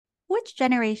which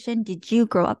generation did you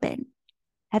grow up in?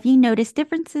 Have you noticed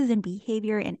differences in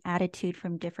behavior and attitude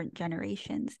from different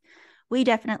generations? We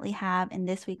definitely have. And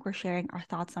this week, we're sharing our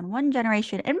thoughts on one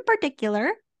generation in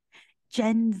particular,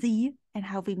 Gen Z, and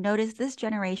how we've noticed this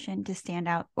generation to stand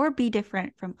out or be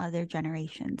different from other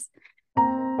generations.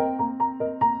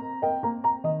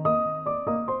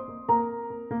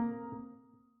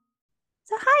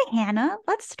 So, hi, Hannah.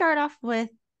 Let's start off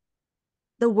with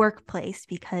the workplace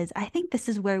because I think this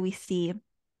is where we see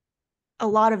a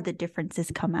lot of the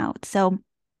differences come out. So,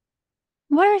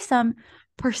 what are some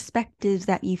perspectives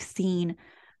that you've seen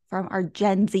from our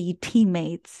Gen Z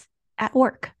teammates at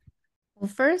work? Well,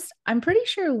 first, I'm pretty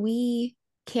sure we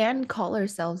can call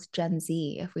ourselves Gen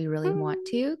Z if we really want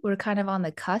Mm, to. We're kind of on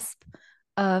the cusp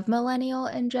of millennial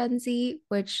and Gen Z,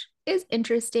 which is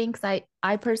interesting because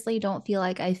I personally don't feel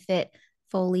like I fit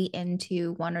fully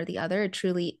into one or the other.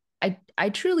 I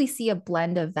truly see a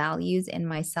blend of values in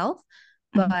myself.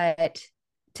 mhm, But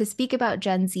to speak about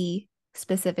Gen Z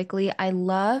specifically, I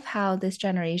love how this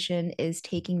generation is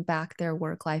taking back their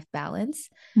work-life balance.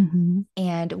 mhm,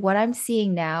 And what I'm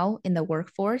seeing now in the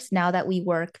workforce, now that we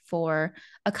work for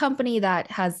a company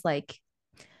that has like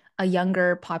a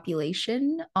younger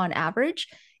population on average,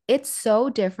 it's so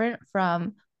different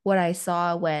from what I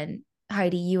saw when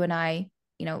Heidi, you and I,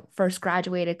 first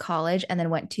graduated college and then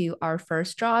went to our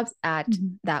first jobs at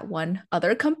mhm. that one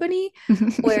other company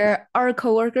where our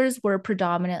coworkers were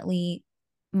predominantly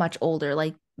much older,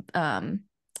 like um,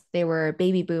 they were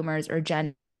baby boomers or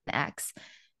Gen X.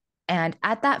 And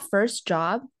at that first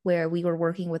job where we were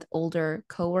working with older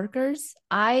coworkers,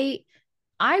 I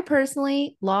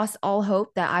personally lost all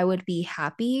hope that I would be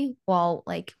happy while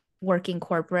like working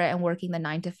corporate and working the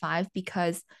 9 to 5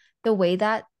 because the way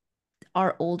that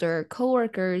our older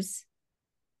coworkers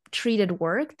treated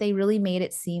work, they really made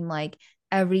it seem like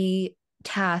every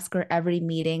task or every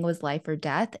meeting was life or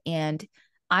death. And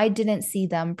I didn't see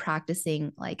them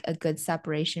practicing like a good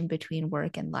separation between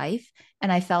work and life.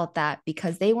 And I felt that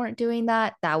because they weren't doing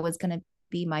that, that was going to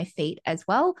be my fate as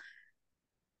well.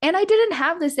 And I didn't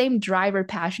have the same drive or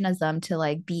passion as them to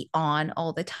like be on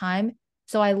all the time.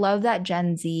 So I love that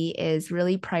Gen Z is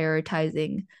really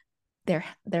prioritizing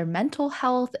their mental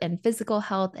health and physical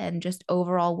health and just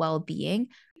overall well-being.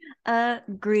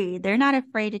 Agree. They're not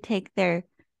afraid to take their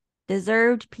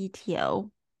deserved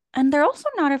PTO. And they're also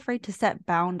not afraid to set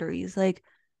boundaries. Like,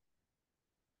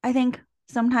 I think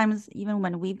sometimes, even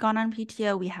when we've gone on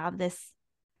PTO, we have this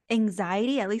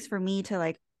anxiety, at least for me, to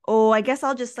like, oh, I guess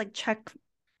I'll just like check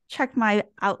my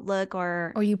Outlook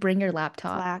or Or you bring your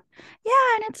laptop. Slack.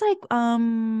 Yeah, and it's like,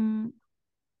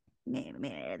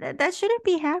 that shouldn't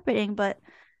be happening, but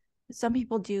some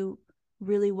people do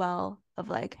really well of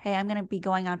like, hey, I'm gonna be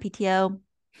going on PTO,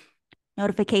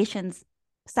 notifications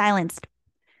silenced,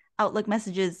 Outlook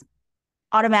messages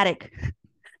automatic.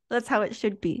 That's how it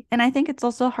should be. And I think it's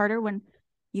also harder when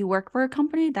you work for a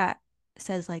company that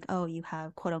says like, oh, you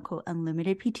have quote unquote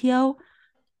unlimited PTO.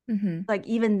 Mm-hmm. Like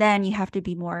even then you have to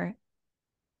be more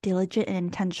diligent and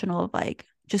intentional of like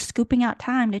just scooping out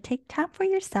time to take time for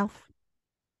yourself.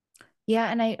 Yeah,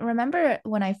 and I remember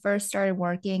when I first started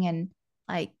working and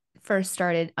like first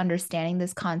started understanding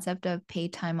this concept of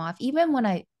paid time off, even when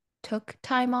I took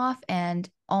time off and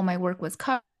all my work was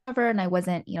covered and I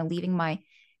wasn't, leaving my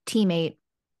teammate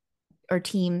or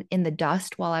team in the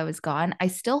dust while I was gone, I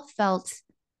still felt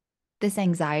this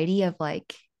anxiety of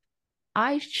like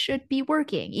I should be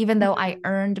working, even though I Mhm.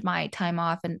 earned my time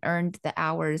off and earned the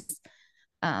hours.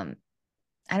 Um,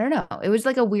 I don't know. It was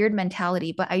like a weird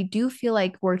mentality, but I do feel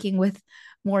like working with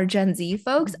more Gen Z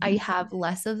folks, I have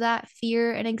less of that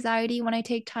fear and anxiety when I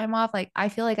take time off. Like I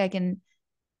feel like I can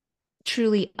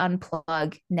truly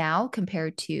unplug now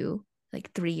compared to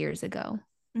like 3 years ago.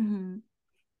 Mhm.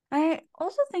 I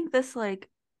also think this like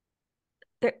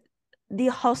the the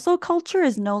hustle culture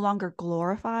is no longer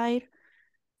glorified.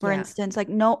 For Yeah. instance, like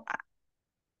no,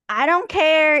 I don't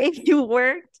care if you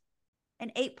worked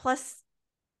an 8+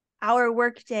 hour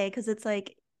work day because it's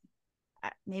like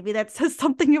maybe that says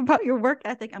something about your work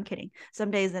ethic. I'm kidding.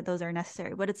 Some days that those are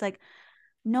necessary, but it's like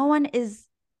no one is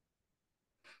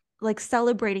like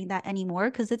celebrating that anymore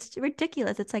because it's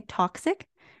ridiculous. It's like toxic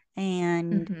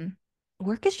and Mm-hmm.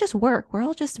 work is just work. We're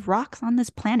all just rocks on this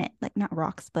planet. Like not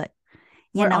rocks, but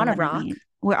you We're know on a what I rock. mean.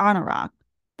 We're on a rock.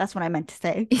 That's what I meant to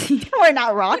say. We're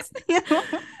not rocks.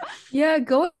 Yeah,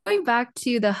 going back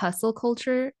to the hustle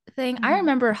culture thing, I Mhm.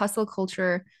 remember hustle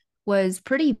culture was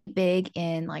pretty big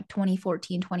in like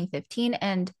 2014, 2015.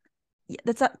 And Yeah,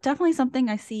 that's definitely something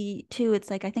I see too. It's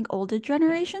like I think older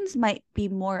generations might be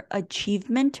more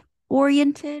achievement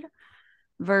oriented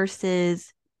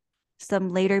versus some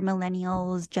later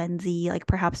millennials, Gen Z, like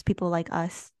perhaps people like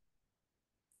us.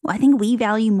 Well, I think we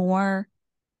value more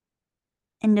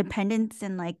independence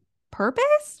and like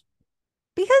purpose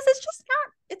because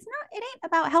it ain't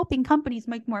about helping companies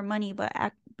make more money, but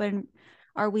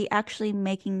are we actually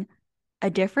making a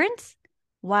difference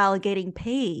while getting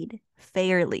paid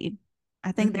fairly?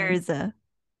 I think there Mm-hmm. is a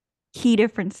key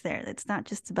difference there. It's not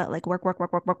just about like work, work,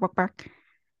 work, work, work, work, work,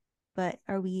 but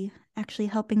are we actually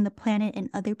helping the planet and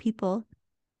other people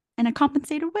in a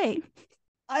compensated way?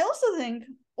 I also think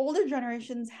older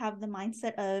generations have the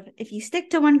mindset of if you stick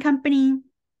to one company,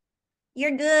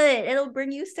 you're good. It'll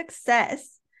bring you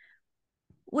success,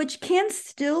 which can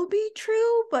still be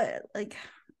true, but like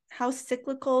how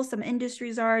cyclical some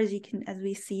industries are, as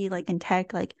we see like in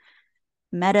tech, like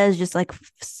Meta is just like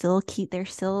they're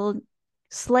still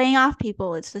slaying off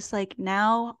people. It's just like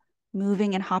now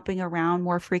moving and hopping around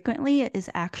more frequently is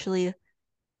actually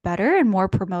better and more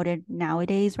promoted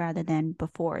nowadays rather than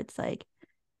before. It's like,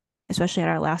 especially at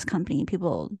our last company,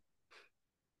 people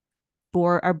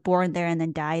are born there and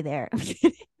then die there.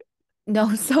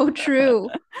 No, so true.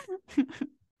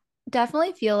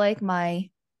 Definitely feel like my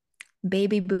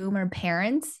baby boomer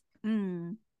parents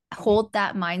mm, hold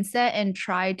that mindset and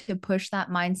try to push that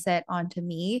mindset onto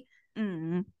me.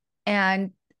 mm,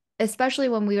 And especially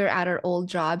when we were at our old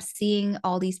jobs, seeing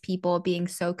all these people being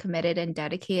so committed and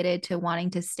dedicated to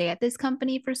wanting to stay at this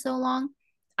company for so long,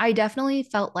 I definitely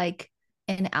felt like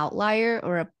an outlier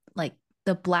or like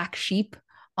the black sheep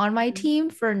on my mm, team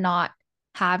for not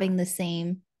having the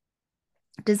same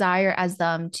desire as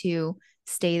them to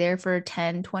stay there for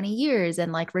 10, 20 years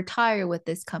and like retire with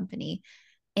this company.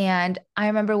 And I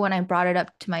remember when I brought it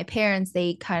up to my parents,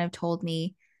 they kind of told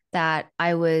me that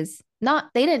I was not,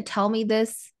 they didn't tell me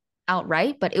this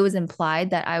outright, but it was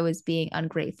implied that I was being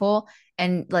ungrateful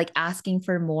and like asking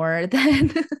for more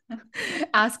than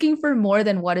asking for more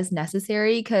than what is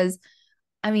necessary. Cause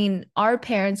I mean, our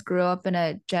parents grew up in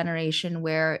a generation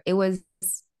where it was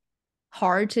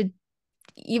hard to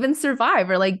even survive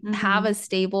or like have mm-hmm. a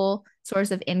stable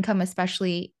source of income,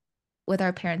 especially with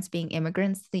our parents being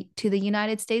immigrants to the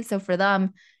United States. So for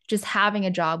them, just having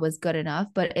a job was good enough,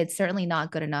 but it's certainly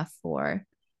not good enough for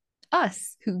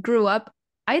us who grew up.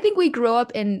 I think we grew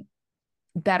up in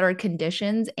better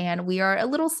conditions and we are a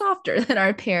little softer than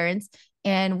our parents.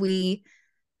 And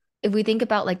if we think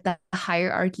about like the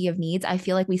hierarchy of needs, I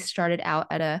feel like we started out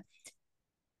at a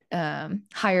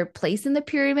higher place in the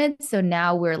pyramid. So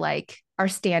now we're like, our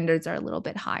standards are a little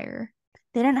bit higher.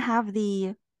 They didn't have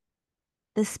the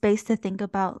space to think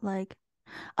about like,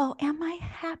 oh, am I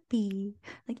happy?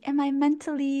 Like, am I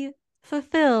mentally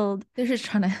fulfilled? They're just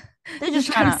trying to, They're just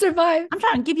just trying to survive. I'm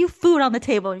trying to give you food on the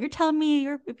table. You're telling me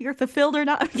if you're fulfilled or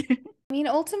not. I mean,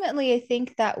 ultimately, I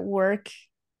think that work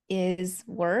is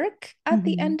work at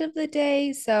the Mm-hmm. end of the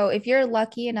day. So if you're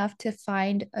lucky enough to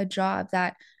find a job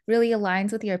that really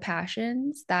aligns with your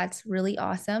passions, that's really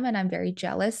awesome. And I'm very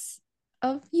jealous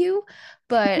of you.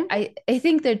 But I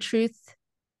think the truth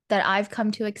that I've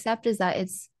come to accept is that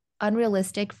it's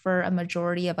unrealistic for a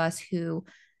majority of us who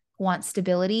want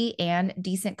stability and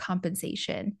decent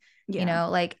compensation. You Yeah. know,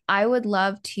 like I would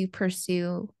love to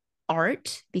pursue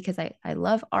art because I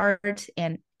love art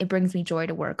and it brings me joy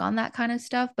to work on that kind of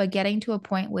stuff. But getting to a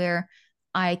point where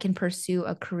I can pursue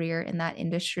a career in that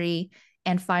industry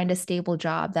and find a stable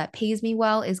job that pays me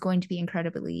well is going to be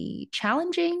incredibly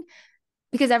challenging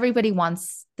because everybody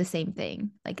wants the same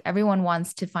thing. Like everyone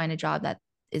wants to find a job that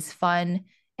is fun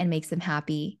and makes them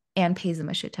happy and pays them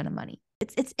a shit ton of money.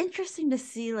 It's interesting to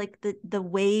see like the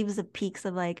waves of peaks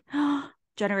of like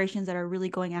generations that are really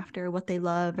going after what they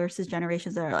love versus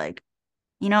generations that are like,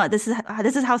 you know, this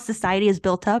is how society is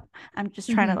built up. I'm just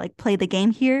trying to Mm-hmm. like play the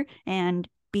game here and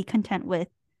be content with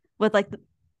like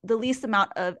the least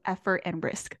amount of effort and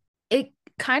risk. It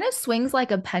kind of swings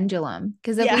like a pendulum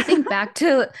because if we Yeah. think back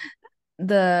to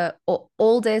the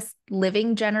oldest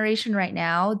living generation right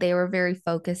now, they were very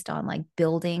focused on like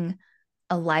building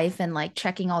a life and like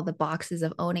checking all the boxes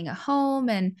of owning a home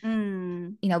and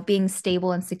Mm. being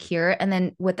stable and secure. And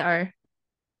then with our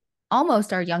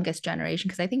almost our youngest generation,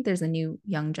 because I think there's a new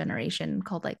young generation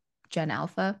called like Gen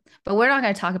Alpha, but we're not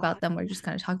going to talk about them. We're just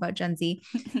going to talk about Gen Z.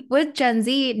 With Gen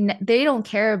Z, they don't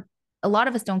care. A lot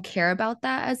of us don't care about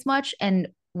that as much. And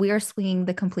we are swinging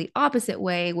the complete opposite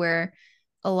way, where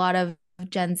a lot of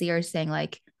Gen Z are saying,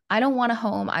 like, I don't want a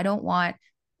home. I don't want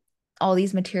all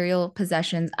these material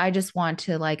possessions. I just want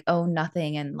to like own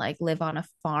nothing and like live on a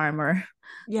farm or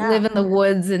live Yeah. in the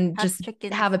woods and Have just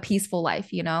chickens. have a peaceful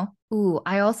life, you know? Ooh,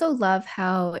 I also love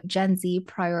how Gen Z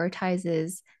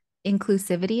prioritizes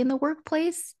inclusivity in the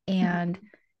workplace and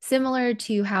similar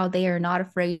to how they are not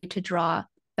afraid to draw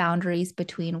boundaries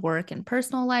between work and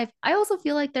personal life. I also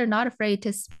feel like they're not afraid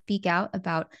to speak out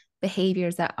about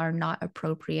behaviors that are not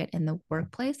appropriate in the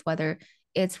workplace, whether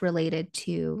it's related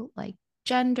to like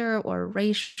gender or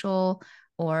racial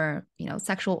or,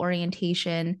 sexual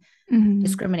orientation, Mhm.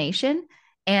 discrimination.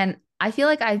 And I feel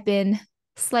like I've been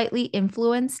slightly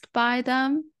influenced by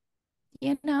them.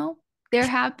 you know, there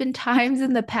have been times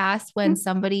in the past when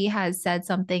somebody has said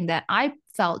something that I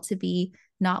felt to be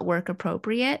not work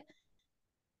appropriate.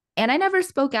 And I never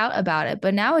spoke out about it.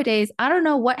 But nowadays, I don't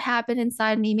know what happened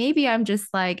inside me. Maybe I'm just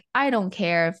like, I don't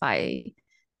care if I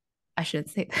shouldn't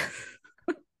say this.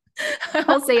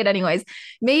 I'll say it anyways.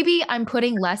 Maybe I'm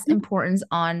putting less importance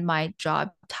on my job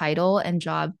title and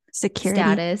job Security.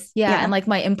 status. Yeah. Yeah. And like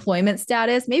my employment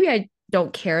status. Maybe I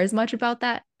don't care as much about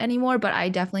that anymore, but I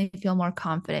definitely feel more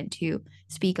confident to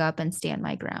speak up and stand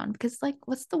my ground because, like,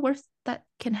 what's the worst that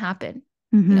can happen?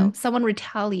 Hmm. Someone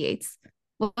retaliates.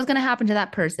 What's going to happen to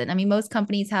that person? I mean, most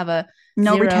companies have a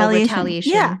No zero retaliation. Yeah.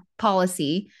 retaliation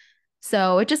policy.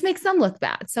 So it just makes them look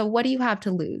bad. So what do you have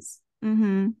to lose?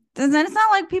 Mm-hmm. And then it's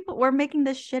not like people we're making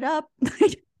this shit up. We're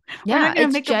Yeah, not gonna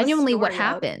it's make up a genuinely what story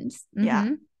up. happens. Yeah.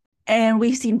 Mm-hmm. And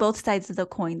we've seen both sides of the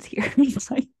coins here. It's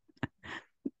like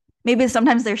maybe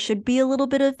sometimes there should be a little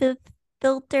bit of the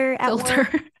filter at Filter.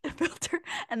 work, filter,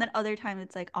 and then other times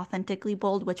it's like authentically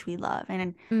bold, which we love.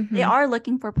 And they Mm-hmm. are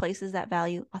looking for places that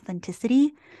value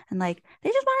authenticity and like they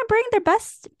just want to bring their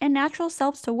best and natural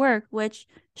selves to work, which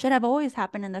should have always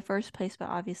happened in the first place. But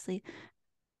obviously,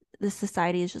 this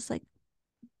society is just like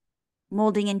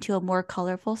molding into a more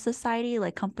colorful society.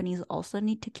 Like companies also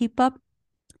need to keep up.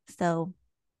 So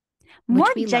more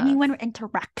Which we love. genuine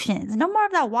interactions. No more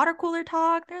of that water cooler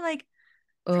talk. They're like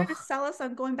trying to Ugh. sell us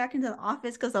on going back into the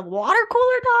office because of water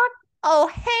cooler talk. Oh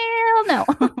hell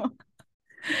no.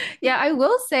 Yeah, I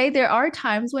will say there are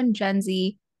times when Gen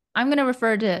Z, I'm going to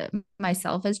refer to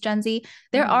myself as Gen Z.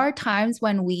 There Mm-hmm. are times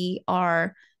when we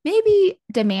are maybe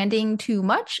demanding too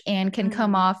much and can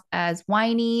come Mm-hmm. off as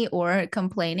whiny or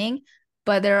complaining.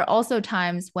 But there are also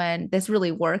times when this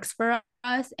really works for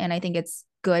us. And I think it's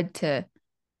good to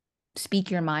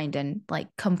speak your mind and like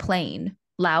complain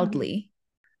Mm-hmm. loudly.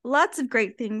 Lots of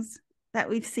great things that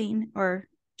we've seen, or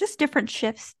just different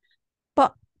shifts.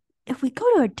 But if we go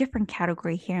to a different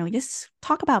category here and we just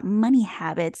talk about money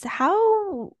habits,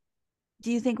 how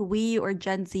do you think we or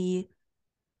Gen Z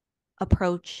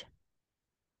approach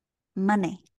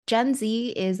money? Gen Z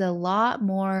is a lot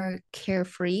more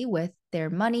carefree with their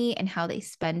money and how they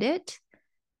spend it.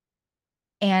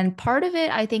 And part of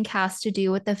it, I think, has to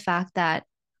do with the fact that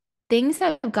things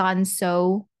have gotten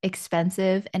so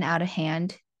expensive and out of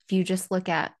hand. If you just look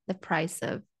at the price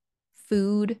of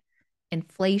food,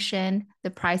 inflation,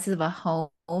 the prices of a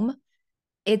home,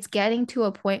 it's getting to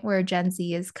a point where Gen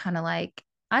Z is kind of like,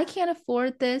 I can't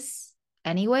afford this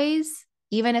anyways.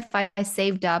 Even if I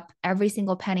saved up every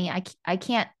single penny, I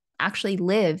can't actually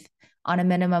live on a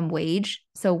minimum wage.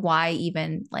 So why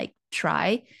even like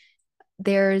try?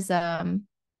 There's um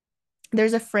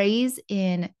there's a phrase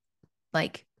in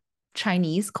like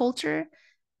Chinese culture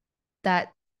that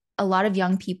a lot of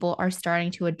young people are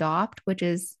starting to adopt, which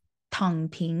is tang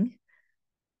ping,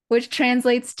 which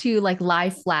translates to like lie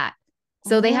flat.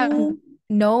 So they have Oh,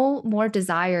 no more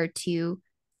desire to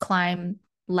climb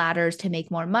ladders to make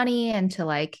more money and to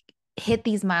like hit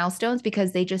these milestones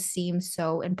because they just seem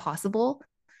so impossible.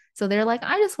 So they're like,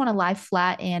 I just want to lie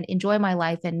flat and enjoy my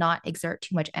life and not exert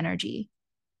too much energy.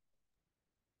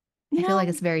 you I feel like know,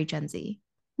 it's very Gen Z.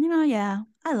 yeah,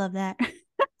 I love that.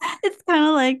 It's kind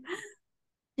of like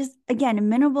just again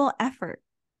minimal effort,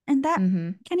 and that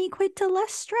Mm-hmm. can equate to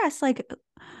less stress. Like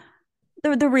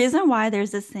the reason why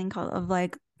there's this thing called of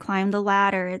like climb the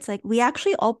ladder, it's like we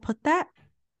actually all put that,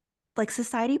 like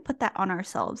society put that on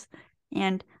ourselves,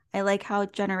 and I like how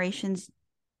generations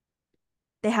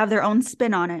they have their own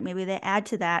spin on it. Maybe they add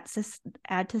to that,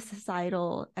 add to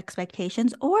societal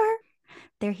expectations, or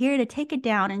they're here to take it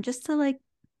down and just to like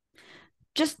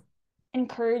just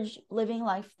encourage living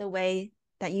life the way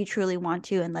that you truly want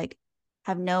to and like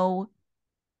have no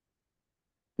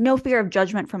fear of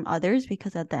judgment from others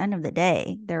because at the end of the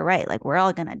day they're right, like we're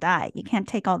all gonna die. You can't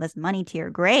take all this money to your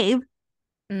grave,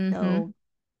 Mm-hmm. so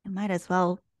you might as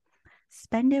well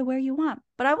spend it where you want.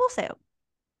 But I will say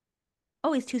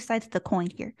always two sides of the coin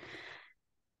here.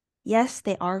 Yes,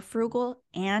 they are frugal,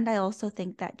 and I also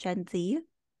think that Gen Z,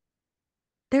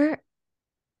 they're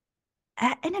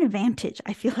at an advantage,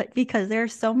 I feel like, because there are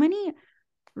so many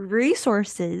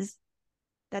resources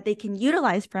that they can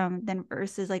utilize from than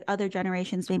versus like other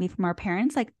generations, maybe from our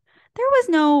parents. Like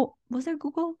was there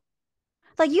Google?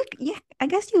 Like I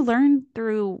guess you learn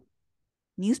through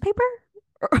newspaper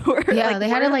Yeah, like they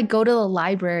had to where like go to the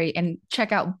library and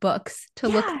check out books to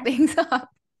look yeah. things up.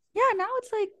 Yeah, now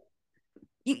it's like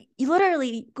you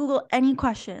literally Google any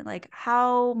question, like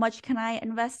how much can I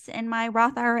invest in my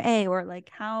Roth IRA, or like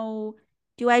how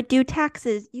do I do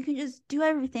taxes? You can just do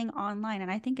everything online,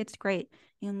 and I think it's great.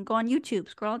 You can go on YouTube,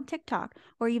 scroll on TikTok,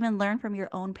 or even learn from your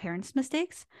own parents'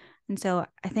 mistakes. And so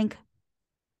I think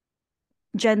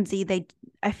Gen Z,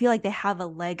 I feel like they have a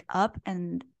leg up,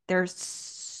 and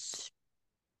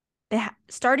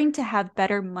starting to have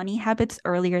better money habits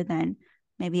earlier than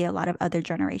maybe a lot of other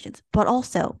generations. But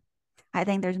also, I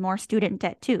think there's more student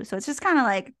debt too. So it's just kind of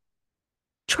like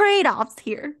trade-offs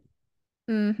here.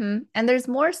 And there's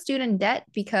more student debt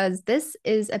because this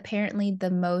is apparently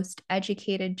the most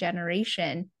educated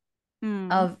generation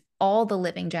Mm, of all the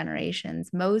living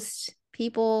generations. Most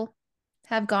people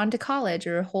have gone to college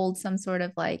or hold some sort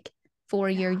of like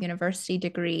 4-year yeah, university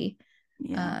degree.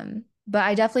 yeah, But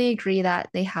I definitely agree that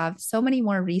they have so many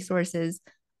more resources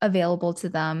available to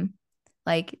them.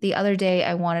 Like the other day,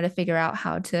 I wanted to figure out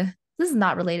how to, this is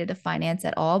not related to finance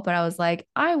at all, but I was like,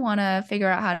 I want to figure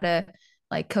out how to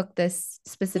like cook this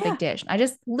specific yeah. dish. I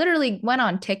just literally went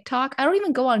on TikTok. I don't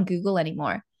even go on Google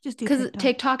anymore Just do because TikTok.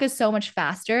 TikTok is so much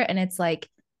faster and it's like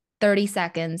 30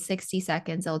 seconds, 60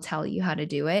 seconds, it'll tell you how to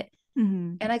do it.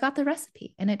 Hmm. And I got the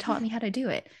recipe and it taught me how to do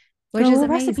it, which Oh, is what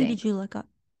recipe amazing. did you look up?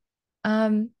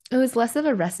 It was less of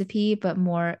a recipe, but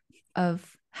more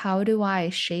of how do I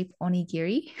shape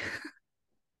onigiri?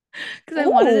 Because I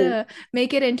wanted Oh, to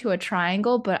make it into a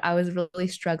triangle, but I was really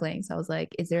struggling. So I was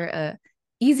like, is there a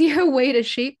easier way to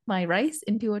shape my rice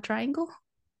into a triangle?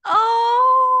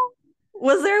 oh.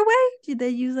 Was there a way? Did they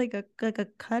use like a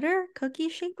cutter, cookie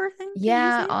shaper thing to use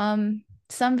Yeah, it?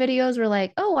 some videos were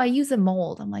like, oh, I use a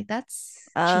mold. I'm like, that's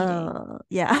cheating. Oh,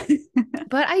 yeah.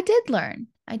 But I did learn.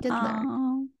 I did learn.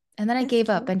 Oh, And then I that's gave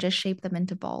up cute. and just shaped them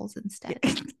into balls Yeah. instead.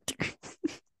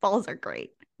 Balls are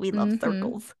great. We love Mm-hmm.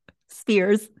 circles,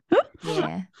 spheres.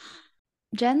 Yeah.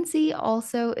 Gen Z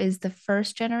also is the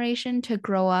first generation to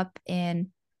grow up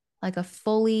in like a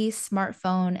fully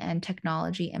smartphone and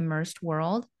technology immersed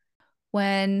world.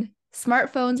 When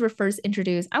smartphones were first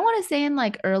introduced, I want to say in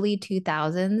like early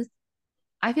 2000s,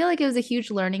 I feel like it was a huge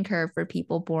learning curve for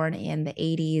people born in the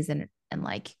 80s and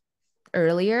like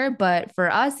earlier, but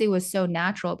for us it was so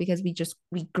natural because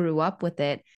we grew up with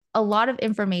it. A lot of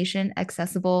information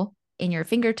accessible in your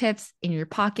fingertips, in your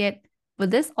pocket,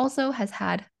 but this also has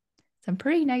had some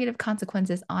pretty negative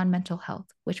consequences on mental health,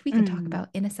 which we can talk Mm. about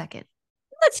in a second.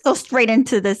 Let's go straight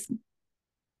into this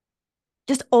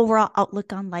just overall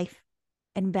outlook on life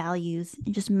and values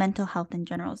and just mental health in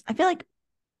general. I feel like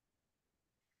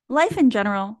life in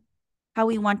general, how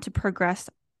we want to progress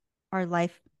our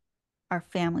life, our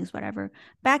families, whatever.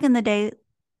 Back in the day,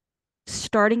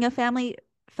 starting a family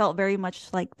felt very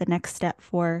much like the next step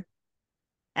for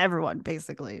everyone,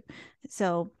 basically.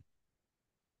 So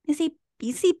you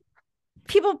see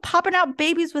people popping out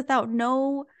babies without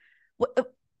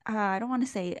I don't want to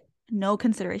say no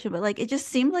consideration, but like it just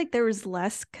seemed like there was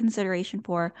less consideration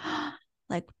for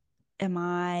like, am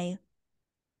I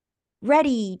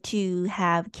ready to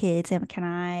have kids? And can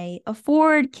I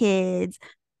afford kids?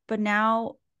 But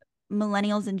now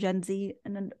millennials and Gen Z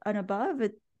and above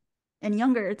and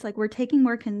younger, it's like we're taking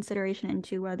more consideration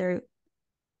into whether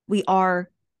we are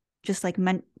just like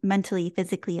mentally,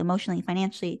 physically, emotionally,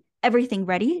 financially, everything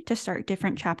ready to start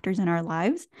different chapters in our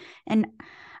lives. And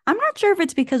I'm not sure if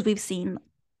it's because we've seen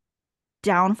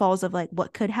downfalls of like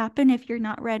what could happen if you're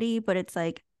not ready, but it's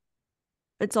like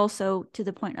it's also to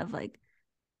the point of like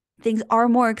things are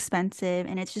more expensive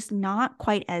and it's just not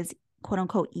quite as quote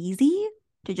unquote easy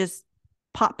to just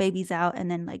pop babies out and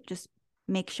then like just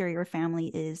make sure your family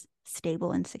is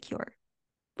stable and secure,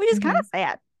 which is kind Mm-hmm. of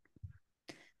sad.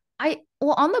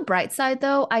 Well, on the bright side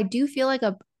though, I do feel like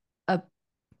a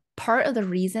part of the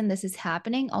reason this is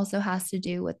happening also has to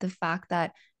do with the fact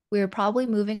that we're probably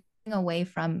moving away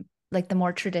from like the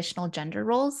more traditional gender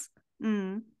roles.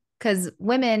 Mm. Because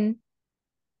women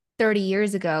 30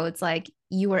 years ago, it's like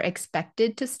you were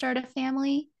expected to start a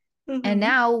family. And Mm-hmm.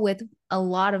 now, with a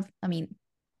lot of, I mean,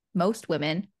 most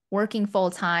women working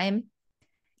full time,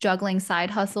 juggling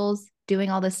side hustles, doing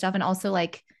all this stuff, and also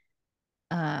like,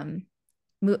 um,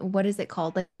 what is it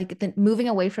called? Like moving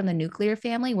away from the nuclear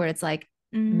family where it's like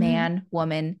Mm-hmm. man,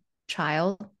 woman,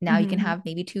 child. Now you can Mm-hmm. have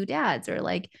maybe two dads or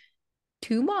like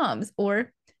two moms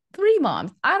or three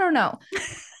moms. I don't know.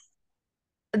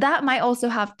 That might also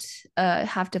have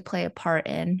to play a part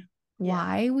in Yeah.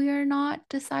 why we are not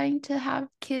deciding to have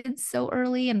kids so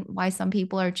early and why some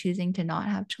people are choosing to not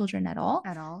have children at all.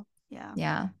 At all. Yeah.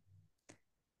 Yeah.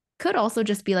 Could also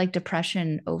just be like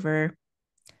depression over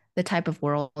the type of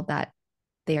world that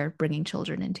they are bringing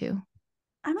children into.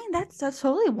 I mean, that's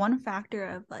totally one factor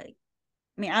of like,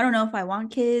 I mean, I don't know if I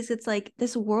want kids. It's like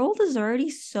this world is already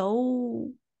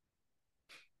so.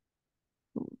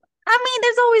 I mean,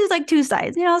 there's always like two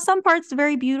sides. You know, some parts are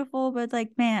very beautiful, but it's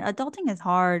like, man, adulting is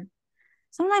hard.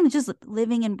 Sometimes just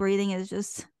living and breathing is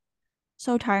just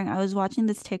so tiring. I was watching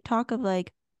this TikTok of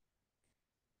like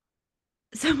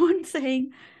someone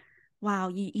saying, wow,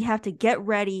 you have to get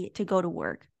ready to go to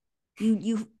work.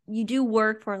 You do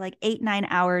work for like 8-9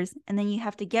 hours and then you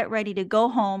have to get ready to go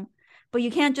home, but you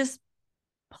can't just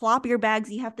plop your bags.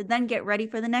 You have to then get ready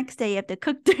for the next day. You have to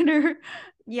cook dinner.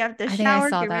 You have to I think I shower,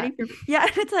 saw get ready that. for yeah.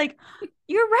 And it's like,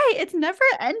 you're right. It's never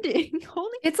ending.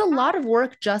 Holy It's a cow. lot of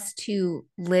work just to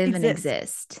live and Exist.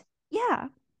 exist. Yeah.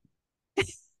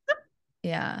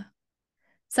 Yeah.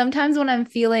 Sometimes when I'm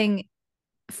feeling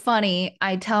funny,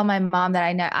 I tell my mom that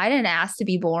I didn't ask to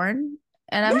be born,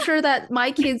 and I'm Yeah. sure that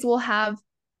my kids will have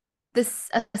this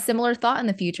a similar thought in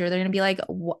the future. They're going to be like,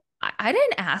 I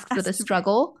didn't ask for Has the to be.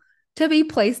 struggle to be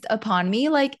placed upon me.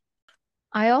 Like,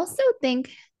 I also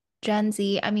think Gen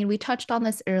Z, I mean, we touched on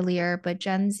this earlier, but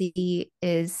Gen Z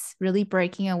is really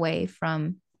breaking away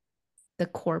from the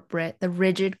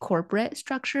rigid corporate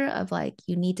structure of like,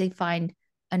 you need to find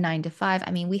a 9 to 5.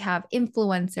 I mean, we have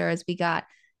influencers, we got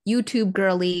YouTube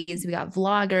girlies, we got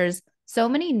vloggers, so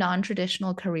many non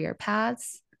traditional career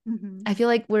paths. Mm-hmm. I feel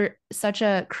like we're such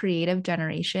a creative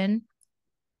generation.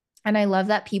 And I love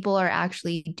that people are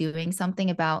actually doing something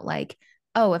about like,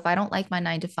 oh, if I don't like my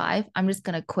 9 to 5, I'm just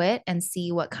going to quit and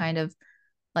see what kind of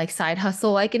like side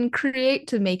hustle I can create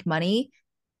to make money.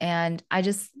 And I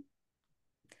just,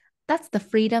 that's the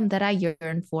freedom that I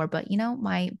yearn for. But,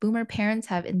 my boomer parents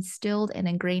have instilled and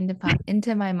ingrained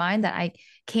into my mind that I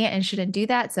can't and shouldn't do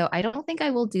that. So I don't think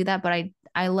I will do that. But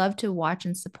I love to watch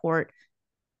and support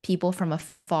people from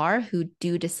afar who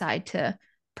do decide to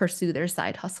pursue their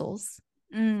side hustles.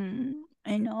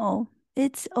 I know.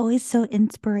 It's always so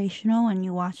inspirational when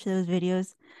you watch those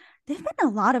videos. There've been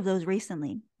a lot of those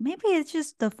recently. Maybe it's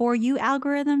just the For You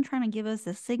algorithm trying to give us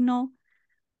a signal,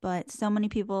 but so many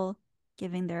people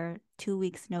giving their 2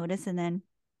 weeks notice and then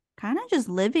kind of just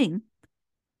living.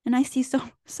 And I see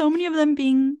so many of them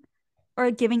being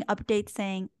or giving updates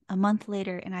saying a month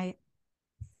later and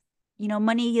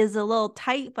money is a little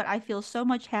tight, but I feel so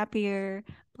much happier,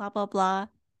 blah blah blah.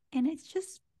 And it's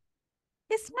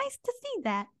nice to see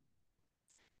that.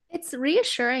 It's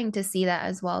reassuring to see that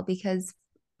as well because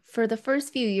for the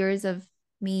first few years of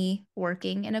me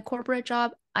working in a corporate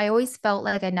job, I always felt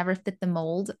like I never fit the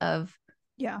mold of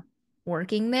Yeah.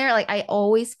 working there. Like I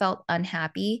always felt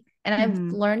unhappy, and I've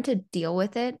Mm-hmm. learned to deal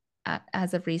with it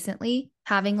as of recently.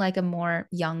 Having like a more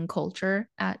young culture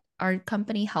at our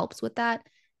company helps with that.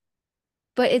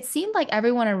 But it seemed like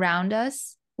everyone around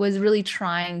us was really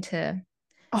trying to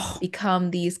Oh,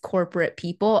 become these corporate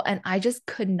people. And I just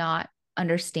could not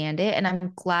understand it. And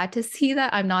I'm glad to see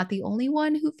that I'm not the only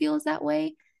one who feels that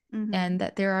way mm-hmm. and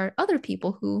that there are other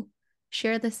people who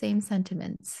share the same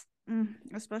sentiments.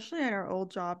 Especially at our old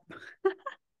job.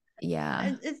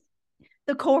 Yeah. It's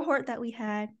the cohort that we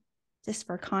had, just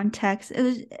for context,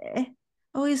 it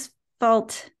always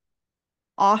felt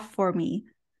off for me.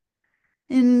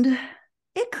 And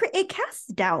it casts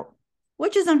doubt,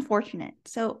 which is unfortunate.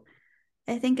 So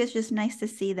I think it's just nice to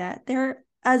see that there,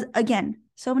 as again,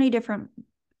 so many different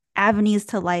avenues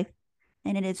to life,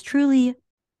 and it is truly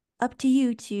up to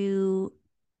you to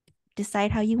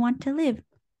decide how you want to live.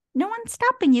 No one's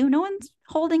stopping you. No one's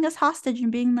holding us hostage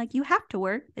and being like you have to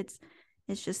work. It's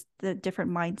just the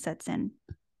different mindsets and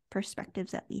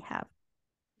perspectives that we have.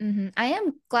 I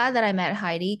am glad that I met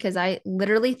Heidi because I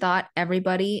literally thought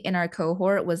everybody in our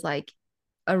cohort was like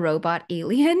a robot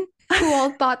alien who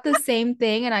all thought the same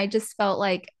thing. And I just felt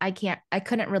like I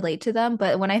couldn't relate to them.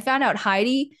 But when I found out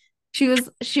Heidi, she was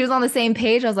on the same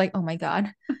page. I was like, oh my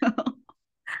God.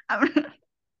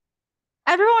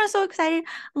 Everyone is so excited.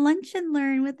 Lunch and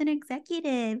learn with an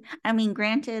executive. I mean,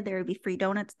 granted, there would be free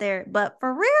donuts there, but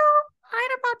for real,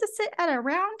 I'm about to sit at a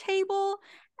round table,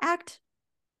 act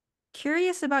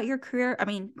curious about your career. I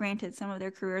mean, granted, some of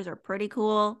their careers are pretty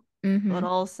cool, but Hmm.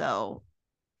 also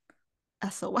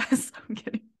SOS. I'm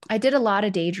kidding. I did a lot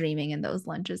of daydreaming in those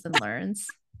lunches and learns.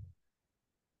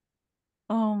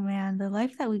 Oh man, the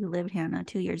life that we lived, Hannah,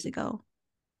 2 years ago.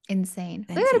 Insane.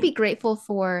 We got to be Insane. grateful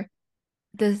for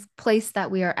this place that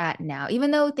we are at now.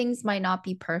 Even though things might not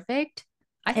be perfect,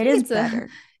 I It think is it's a better.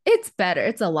 it's better.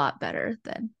 It's a lot better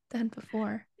than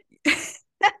before.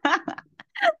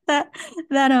 that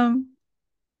that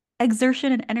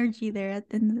exertion and energy there at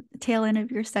the tail end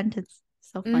of your sentence.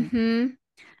 So funny. Hmm.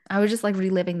 I was just like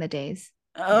reliving the days.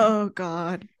 Yeah. Oh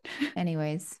God.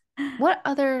 Anyways, what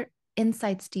other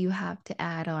insights do you have to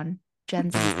add on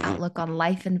Gen Z's outlook on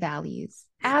life and values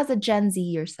as a Gen Z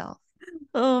yourself?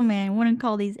 Oh man, wouldn't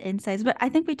call these insights, but I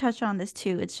think we touched on this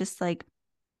too. It's just like,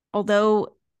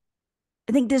 although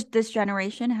I think this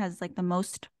generation has like the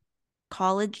most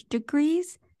college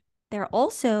degrees,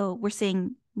 we're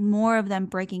seeing more of them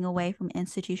breaking away from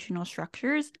institutional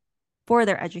structures for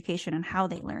their education and how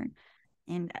they learn.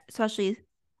 And especially,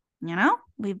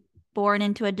 we've born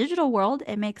into a digital world.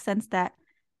 It makes sense that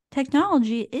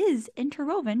technology is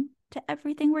interwoven to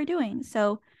everything we're doing.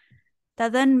 So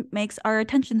that then makes our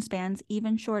attention spans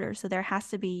even shorter. So there has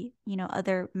to be,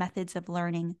 other methods of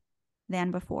learning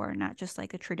than before, not just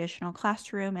like a traditional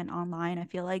classroom and online. I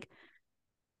feel like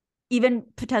even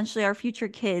potentially our future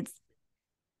kids,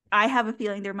 I have a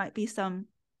feeling there might be some,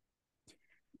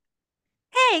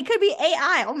 hey, it could be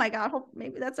AI. Oh my God,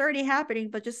 maybe that's already happening,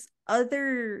 but just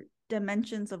other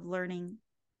dimensions of learning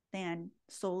than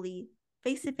solely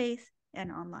face to face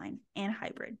and online and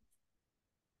hybrid.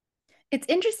 It's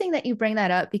interesting that you bring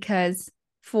that up because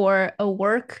for a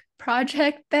work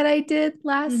project that I did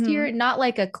last year, not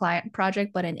like a client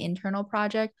project, but an internal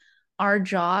project, our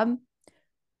job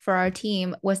for our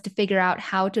team was to figure out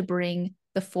how to bring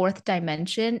the fourth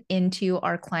dimension into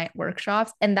our client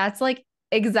workshops. And that's like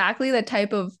exactly the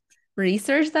type of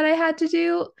research that I had to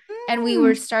do. And we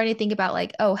were starting to think about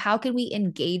like, oh, how can we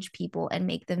engage people and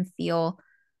make them feel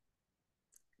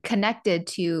connected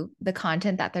to the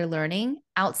content that they're learning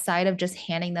outside of just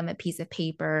handing them a piece of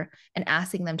paper and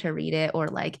asking them to read it, or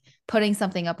like putting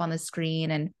something up on the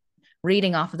screen and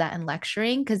reading off of that and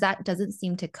lecturing, because that doesn't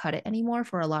seem to cut it anymore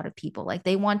for a lot of people. Like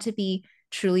they want to be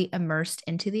truly immersed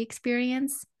into the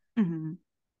experience. Mm-hmm.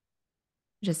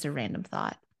 Just a random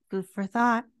thought. Food for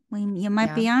thought. You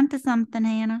might be onto something,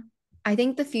 Hannah. I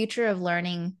think the future of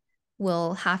learning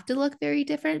will have to look very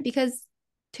different because,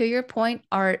 to your point,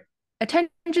 our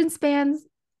attention spans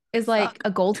is like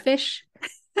a goldfish.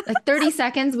 Like 30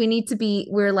 seconds,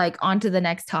 we're like on to the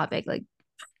next topic. Like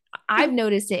I've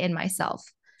noticed it in myself.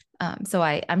 So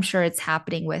I'm sure it's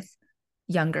happening with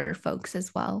younger folks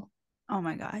as well. Oh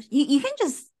my gosh. You can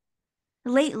just,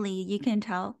 lately, you can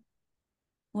tell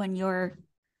when you're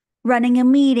running a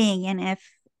meeting, and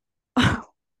if,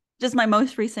 just my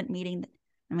most recent meeting,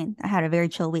 I mean, I had a very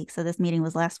chill week, so this meeting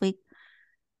was last week.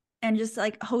 And just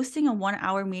like hosting a 1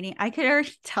 hour meeting, I could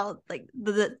already tell like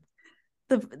the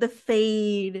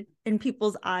fade in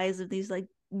people's eyes of these like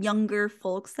younger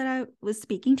folks that I was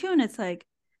speaking to. And it's like,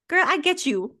 girl, I get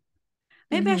you.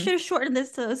 Maybe I should have shortened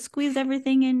this to squeeze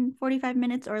everything in 45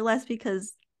 minutes or less,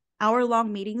 because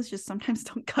hour-long meetings just sometimes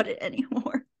don't cut it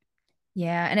anymore.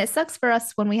 Yeah. And it sucks for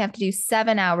us when we have to do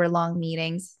 7 hour long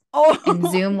meetings Oh, and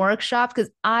Zoom workshops,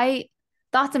 because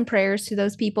thoughts and prayers to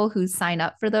those people who sign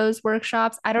up for those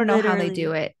workshops. I don't know how they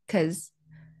do it because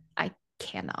I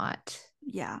cannot.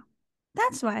 Yeah.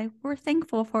 That's why we're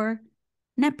thankful for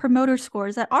net promoter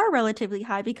scores that are relatively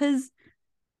high, because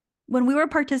when we were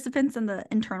participants in the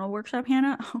internal workshop,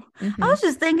 Hannah, I was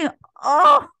just thinking,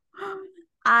 oh,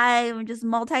 I'm just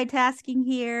multitasking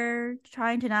here,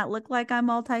 trying to not look like I'm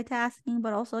multitasking,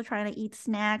 but also trying to eat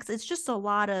snacks. It's just a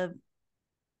lot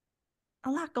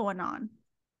going on.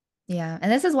 Yeah.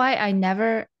 And this is why I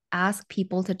never ask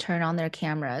people to turn on their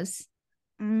cameras,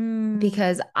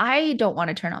 because I don't want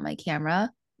to turn on my camera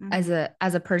as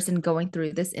a person going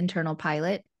through this internal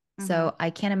pilot. So I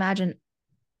can't imagine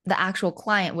the actual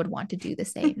client would want to do the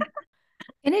same.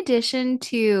 In addition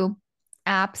to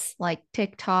apps like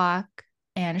TikTok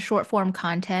and short form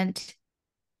content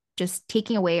just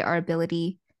taking away our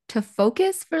ability to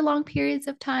focus for long periods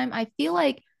of time, I feel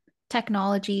like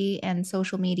technology and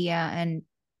social media and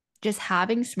just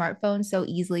having smartphones so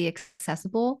easily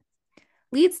accessible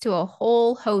leads to a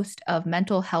whole host of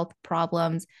mental health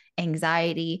problems,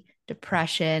 anxiety,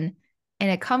 depression,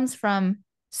 and it comes from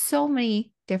so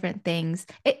many different things.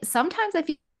 Sometimes I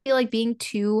feel like being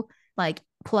too like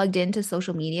plugged into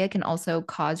social media can also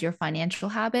cause your financial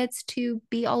habits to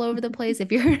be all over the place.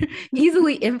 If you're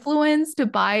easily influenced to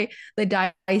buy the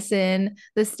Dyson,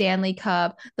 the Stanley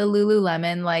Cup, the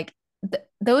Lululemon, like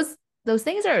those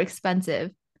things are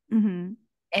expensive.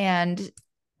 And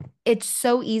it's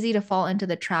so easy to fall into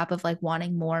the trap of like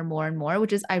wanting more and more and more,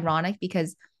 which is ironic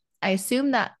because I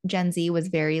assume that Gen Z was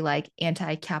very like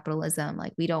anti-capitalism.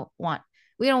 Like we don't want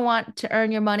to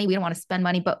earn your money. We don't want to spend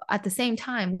money. But at the same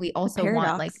time, we also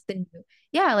want like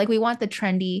like we want the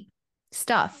trendy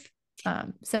stuff.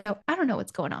 So I don't know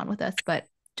what's going on with us, but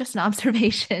just an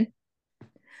observation.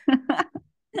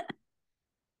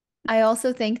 I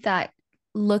also think that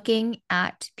looking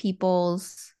at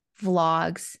people's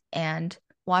vlogs and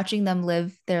watching them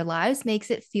live their lives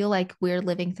makes it feel like we're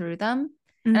living through them.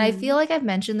 And I feel Mm. like I've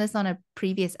mentioned this on a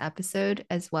previous episode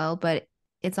as well, but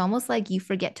it's almost like you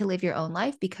forget to live your own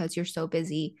life because you're so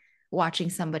busy watching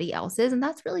somebody else's. And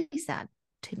that's really sad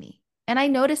to me. And I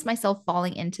notice myself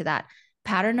falling into that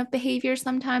pattern of behavior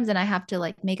sometimes. And I have to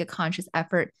like make a conscious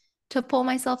effort to pull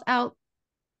myself out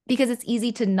because it's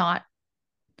easy to not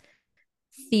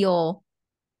feel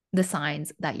the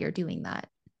signs that you're doing that.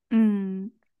 Mm.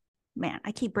 Man,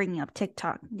 I keep bringing up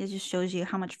TikTok. It just shows you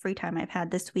how much free time I've had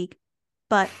this week.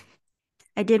 But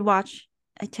I did watch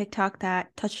a TikTok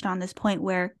that touched on this point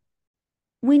where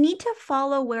we need to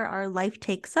follow where our life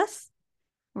takes us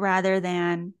rather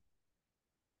than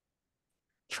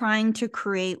trying to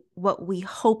create what we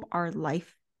hope our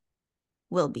life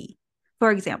will be.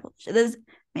 For example, this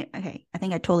okay, I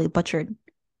think I totally butchered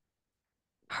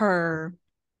her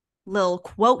little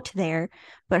quote there,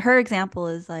 but her example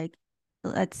is like,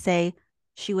 let's say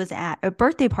she was at a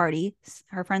birthday party,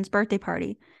 her friend's birthday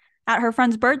party. At her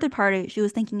friend's birthday party, she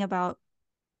was thinking about,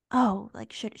 oh,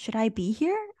 like should I be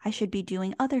here? I should be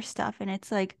doing other stuff. And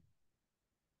it's like,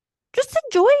 just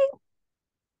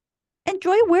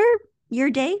enjoy where your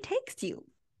day takes you.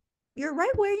 You're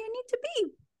right where you need to be.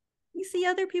 You see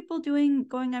other people going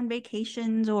on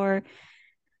vacations or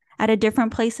at a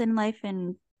different place in life,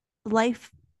 and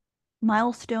life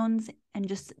milestones and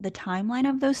just the timeline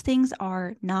of those things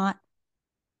are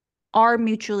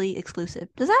mutually exclusive.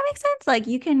 Does that make sense? Like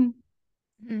you can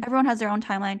Mm-hmm. everyone has their own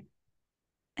timeline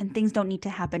and things don't need to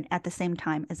happen at the same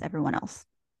time as everyone else.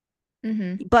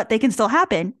 Mm-hmm. But they can still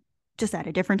happen just at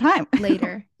a different time.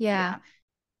 Later. Yeah. Yeah.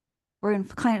 We're in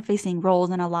client facing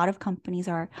roles and a lot of companies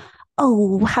are,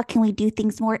 oh, how can we do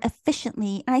things more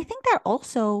efficiently? And I think that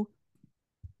also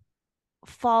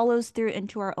follows through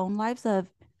into our own lives of,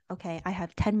 okay, I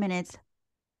have 10 minutes.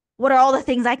 What are all the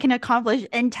things I can accomplish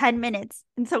in 10 minutes?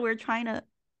 And so we're trying to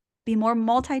be more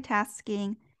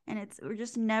multitasking, and we're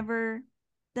just never,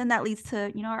 then that leads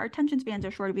to, our attention spans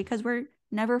are shorter because we're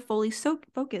never fully so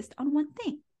focused on one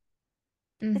thing.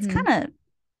 It's Mm-hmm.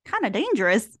 kind of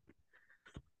dangerous.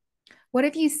 What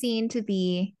have you seen to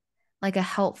be like a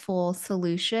helpful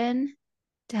solution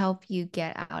to help you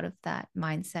get out of that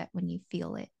mindset when you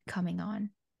feel it coming on?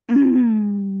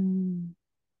 Mm.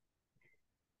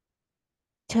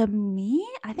 To me,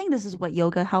 I think this is what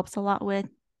yoga helps a lot with.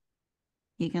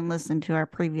 You can listen to our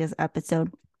previous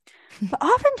episode. But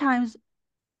oftentimes,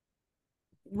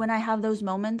 when I have those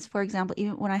moments, for example,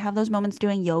 even when I have those moments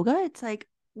doing yoga, it's like,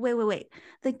 wait.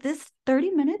 Like this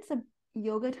 30 minutes of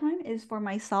yoga time is for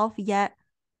myself, yet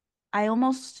I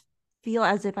almost feel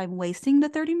as if I'm wasting the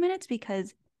 30 minutes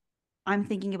because I'm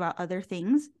thinking about other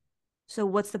things. So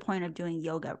what's the point of doing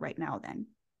yoga right now then?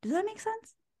 Does that make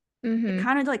sense? It Mm-hmm.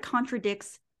 kind of like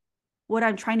contradicts what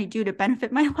I'm trying to do to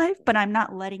benefit my life, but I'm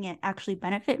not letting it actually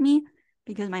benefit me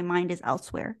because my mind is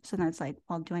elsewhere. So then it's like,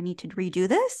 well, do I need to redo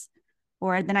this?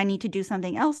 Or then I need to do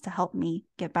something else to help me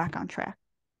get back on track.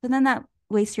 So then that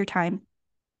wastes your time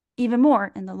even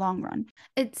more in the long run.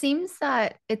 It seems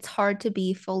that it's hard to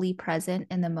be fully present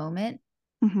in the moment.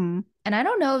 Mm-hmm. And I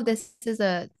don't know if this is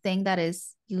a thing that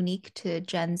is unique to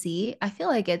Gen Z. I feel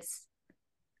like it's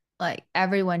like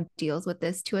everyone deals with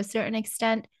this to a certain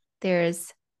extent.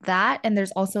 There's that, and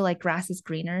there's also like grass is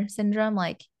greener syndrome.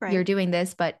 Like Right. you're doing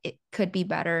this, but it could be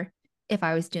better if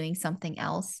I was doing something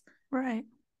else. Right.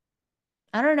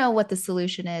 I don't know what the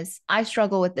solution is. I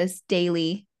struggle with this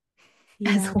daily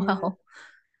as Yeah, dude. well.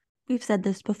 We've said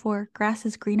this before. Grass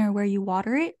is greener where you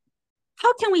water it.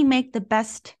 How can we make the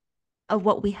best of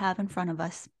what we have in front of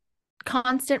us?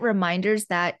 Constant reminders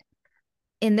that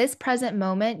in this present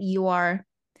moment, you are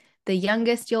the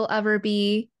youngest you'll ever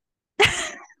be.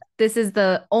 This is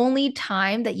the only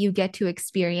time that you get to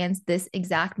experience this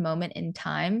exact moment in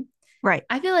time. Right.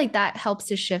 I feel like that helps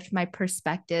to shift my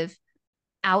perspective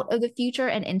out of the future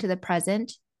and into the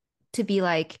present to be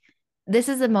like, this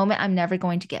is a moment I'm never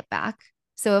going to get back.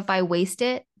 So if I waste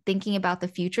it thinking about the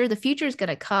future is going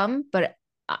to come, but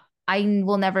I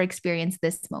will never experience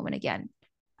this moment again.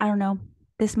 I don't know.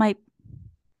 This might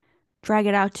drag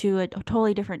it out to a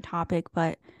totally different topic,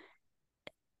 but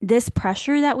this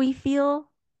pressure that we feel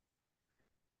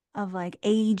of like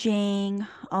aging,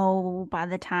 oh, by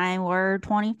the time we're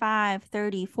 25,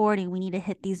 30, 40, we need to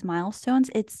hit these milestones.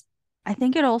 I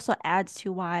think it also adds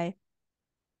to why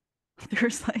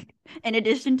there's like, in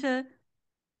addition to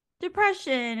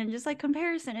depression and just like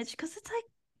comparison, it's because it's like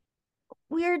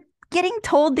we're getting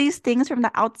told these things from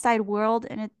the outside world,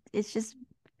 and it's just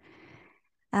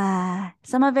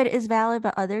some of it is valid,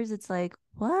 but others it's like,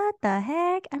 what the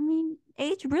heck? I mean,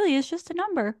 age really is just a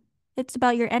number. It's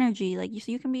about your energy. Like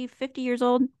you can be 50 years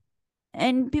old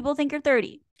and people think you're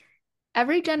 30.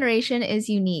 Every generation is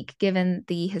unique given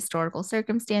the historical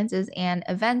circumstances and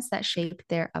events that shaped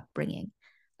their upbringing.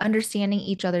 Understanding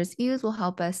each other's views will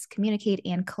help us communicate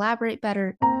and collaborate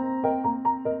better.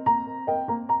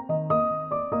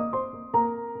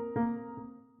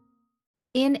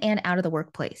 In and out of the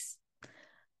workplace.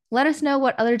 Let us know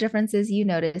what other differences you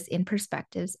notice in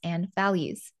perspectives and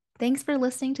values. Thanks for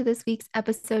listening to this week's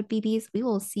episode, BBs. We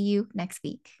will see you next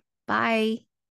week. Bye.